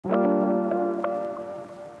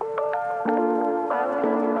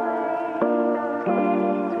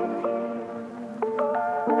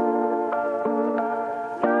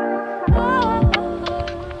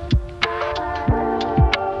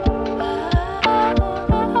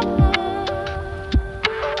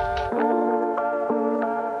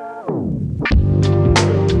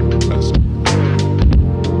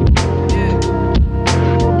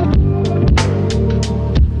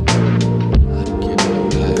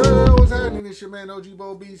it's your man OG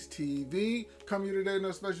Bo Beats TV. Come here today,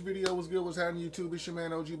 another special video. What's good? What's happening, YouTube? It's your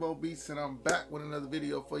man OG Bo Beats, and I'm back with another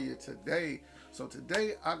video for you today. So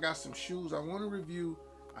today I got some shoes I want to review.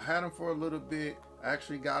 I had them for a little bit. I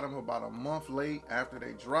actually got them about a month late after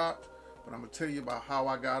they dropped, but I'm gonna tell you about how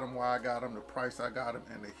I got them, why I got them, the price I got them,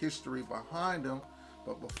 and the history behind them.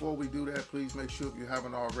 But before we do that, please make sure, if you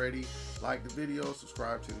haven't already, like the video,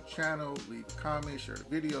 subscribe to the channel, leave a comment, share the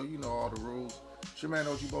video. You know all the rules. It's your man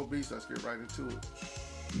OG Bo Beats. Let's get right into it.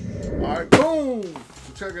 All right, boom.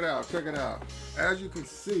 So check it out. Check it out. As you can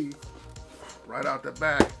see, right out the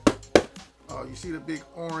back, you see the big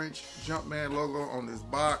orange Jumpman logo on this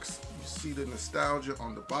box. You see the nostalgia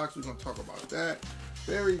on the box. We're gonna talk about that.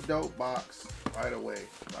 Very dope box right away,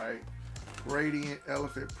 right? Gradient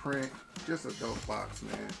elephant print, just a dope box,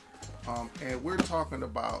 man. And we're talking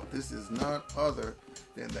about, this is none other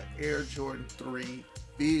than the Air Jordan 3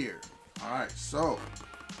 Fear. All right, so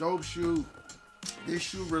dope shoe. This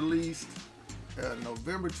shoe released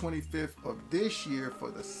November 25th of this year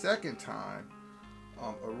for the second time.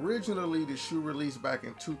 Originally, the shoe released back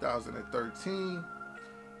in 2013,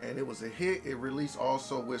 and it was a hit. It released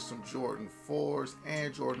also with some Jordan 4s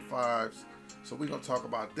and Jordan 5s. So we're gonna talk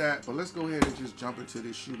about that, but let's go ahead and just jump into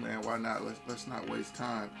this shoe, man. Why not? Let's not waste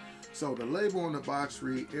time. So the label on the box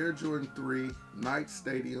read Air Jordan 3 Night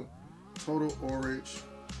Stadium, total orange,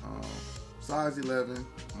 size 11,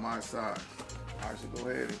 my size. All right, so go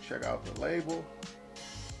ahead and check out the label.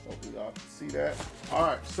 Hopefully y'all can see that. All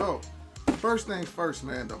right, so first things first,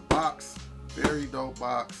 man, the box, very dope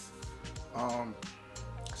box.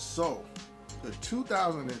 So the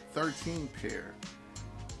 2013 pair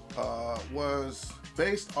was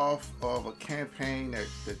based off of a campaign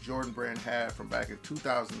that Jordan brand had from back in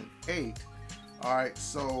 2008. All right,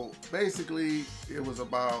 so basically it was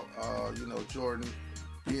about you know, Jordan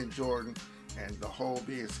being Jordan and the whole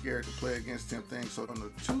being scared to play against him thing. So on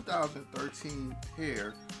the 2013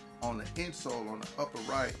 pair, on the insole on the upper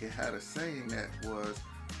right, it had a saying that was,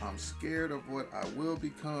 "I'm scared of what I will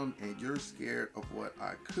become and you're scared of what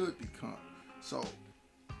I could become." So,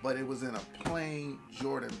 but it was in a plain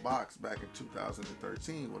Jordan box back in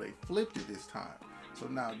 2013. Well, they flipped it this time. So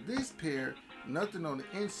now this pair, nothing on the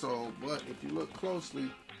insole, but if you look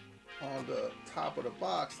closely on the top of the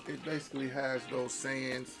box, it basically has those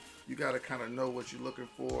sayings. You got to kind of know what you're looking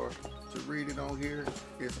for to read it on here.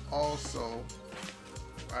 It's also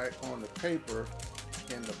right on the paper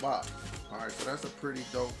in the box. All right, so that's a pretty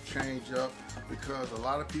dope change up, because a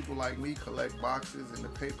lot of people like me collect boxes and the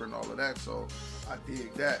paper and all of that, so I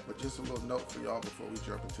dig that. But just a little note for y'all before we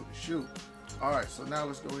jump into the shoe. All right, so now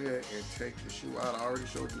let's go ahead and take the shoe out. I already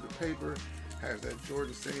showed you the paper, has that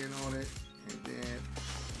Jordan saying on it, and then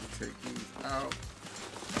we take these out,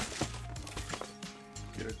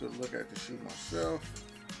 get a good look at the shoe myself.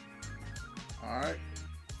 All right,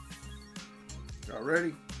 y'all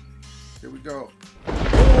ready? Here we go.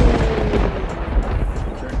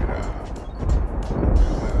 Check it out.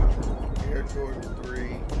 Air Jordan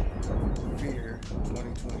 3 Fear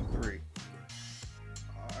 2023.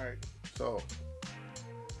 All right, so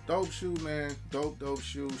dope shoe, man. Dope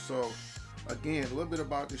shoe. So again, a little bit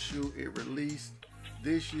about the shoe. It released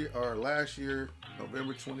this year, or last year,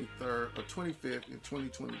 November 23rd or 25th in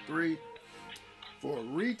 2023, for a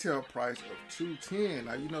retail price of $210.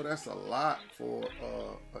 Now, you know that's a lot for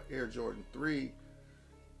an Air Jordan 3.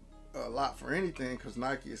 A lot for anything, because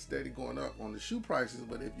Nike is steady going up on the shoe prices.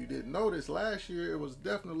 But if you didn't notice, last year it was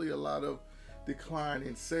definitely a lot of decline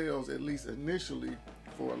in sales, at least initially,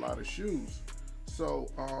 for a lot of shoes. So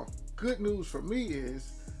good news for me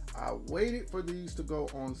is I waited for these to go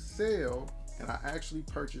on sale, and I actually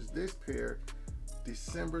purchased this pair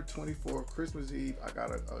December 24th, Christmas Eve. I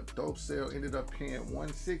got a dope sale, ended up paying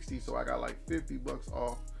 $160, so I got like 50 bucks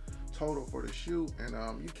off total for the shoe. And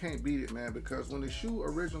you can't beat it, man, because when the shoe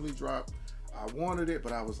originally dropped, I wanted it,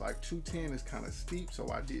 but I was like, $210 is kind of steep, so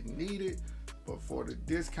I didn't need it. But for the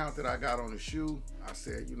discount that I got on the shoe, I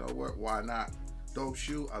said, you know what, why not? Dope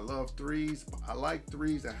shoe. I love threes. I like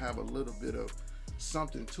threes that have a little bit of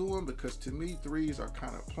something to them, because to me, threes are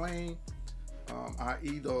kind of plain.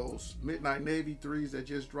 I.e. those Midnight Navy threes that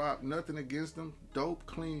just dropped. Nothing against them. Dope,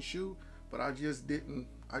 clean shoe, but I just didn't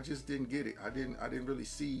get it. I didn't really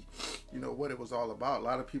see, you know, what it was all about. A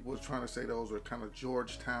lot of people was trying to say those were kind of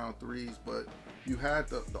Georgetown threes, but you had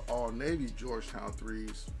the all navy Georgetown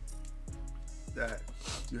threes that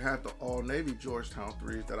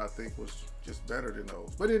I think was just better than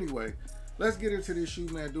those. But anyway, let's get into this shoe,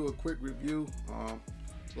 man. Do a quick review. A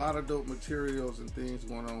lot of dope materials and things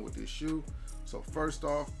going on with this shoe. So first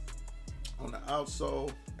off, on the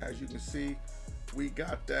outsole, as you can see, we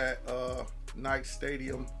got that Nike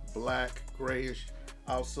Stadium black grayish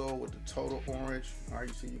outsole with the total orange. All right,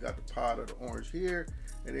 you see you got the pot of the orange here,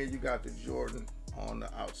 and then you got the Jordan on the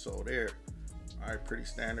outsole there. All right, pretty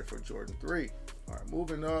standard for Jordan 3. All right,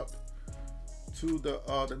 moving up to the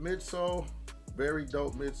midsole, very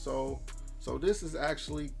dope midsole. So this is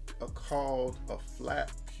actually called a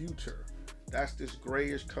flat pewter. That's this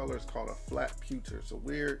grayish color. It's called a flat pewter. It's a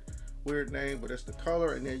weird name, but it's the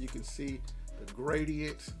color, and then you can see the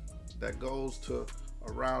gradient that goes to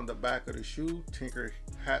around the back of the shoe. Tinker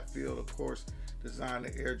Hatfield, of course, designed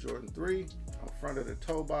the Air Jordan 3. On front of the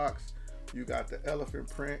toe box, you got the elephant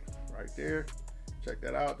print right there. Check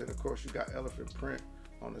that out. Then of course you got elephant print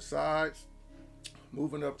on the sides.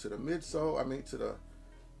 Moving up to the midsole, I mean to the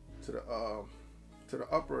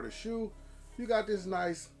upper of the shoe, you got this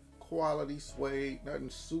nice quality suede. Nothing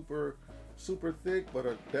super thick, but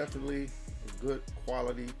definitely good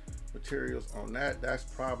quality materials on that. That's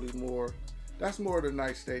probably more. That's more of the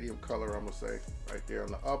Nike Stadium color, I'm gonna say, right there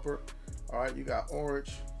on the upper. All right, you got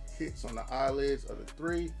orange hits on the eyelids of the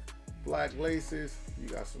 3, black laces. You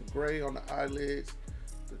got some gray on the eyelids.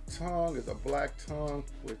 The tongue is a black tongue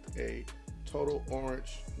with a total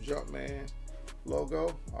orange Jumpman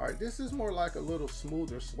logo. All right, this is more like a little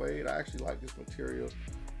smoother suede. I actually like this material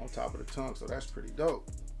on top of the tongue, so that's pretty dope.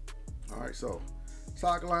 All right, so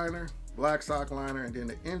sock liner, black sock liner, and then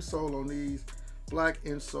the insole on these, black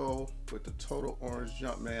insole with the total orange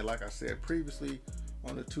Jumpman. Like I said previously,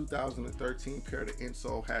 on the 2013 pair, the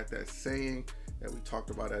insole had that saying that we talked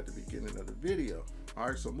about at the beginning of the video. All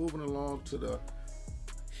right, so moving along to the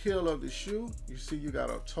heel of the shoe, you see you got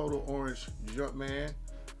a total orange Jumpman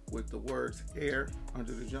with the words Air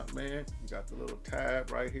under the Jumpman. You got the little tab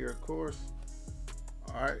right here, of course.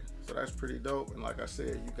 All right, so that's pretty dope. And like I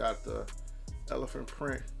said, you got the elephant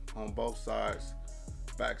print on both sides,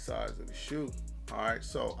 back sides of the shoe. All right,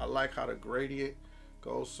 so I like how the gradient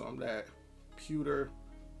goes from that pewter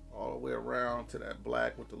all the way around to that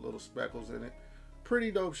black with the little speckles in it.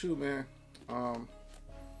 Pretty dope shoe, man.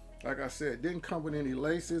 Like I said, didn't come with any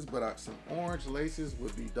laces, but some orange laces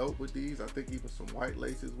would be dope with these. I think even some white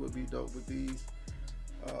laces would be dope with these.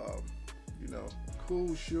 You know,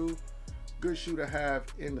 cool shoe, good shoe to have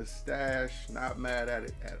in the stash. Not mad at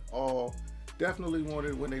it at all. Definitely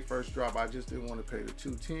wanted when they first dropped. I just didn't want to pay the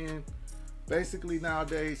 $210. Basically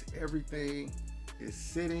nowadays everything is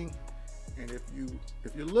sitting, and if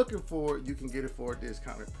you're looking for it, you can get it for a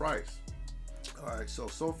discounted price. All right, so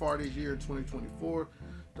far this year, 2024,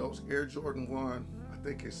 those Air Jordan 1, I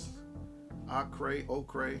think it's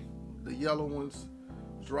Ochre, the yellow ones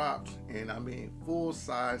dropped, and I mean full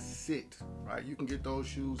size sit, right? You can get those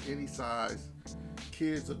shoes any size,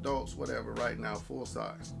 kids, adults, whatever, right now, full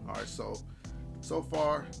size. All right, so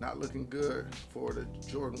far not looking good for the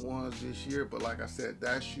Jordan 1s this year, but like I said,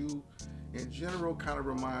 that shoe in general kind of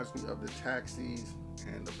reminds me of the Taxis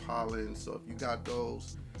and the Pollens. So if you got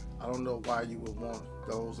those, I don't know why you would want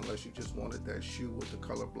those unless you just wanted that shoe with the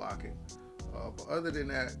color blocking. But other than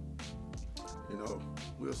that, you know,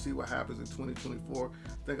 we'll see what happens in 2024.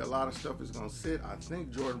 I think a lot of stuff is gonna sit. I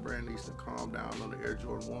think Jordan Brand needs to calm down on the Air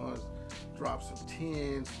Jordan 1s, drop some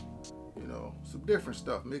 10s, you know, some different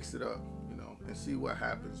stuff, mix it up, you know, and see what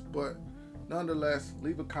happens. But nonetheless,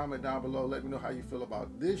 leave a comment down below. Let me know how you feel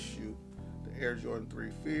about this shoe, the Air Jordan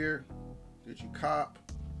 3 Fear. Did you cop?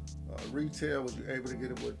 Retail, was you able to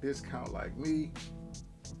get it with a discount like me?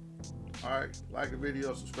 All right, like the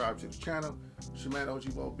video, subscribe to the channel. It's your man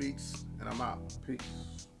OG Bo Beats, and I'm out.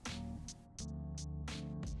 Peace.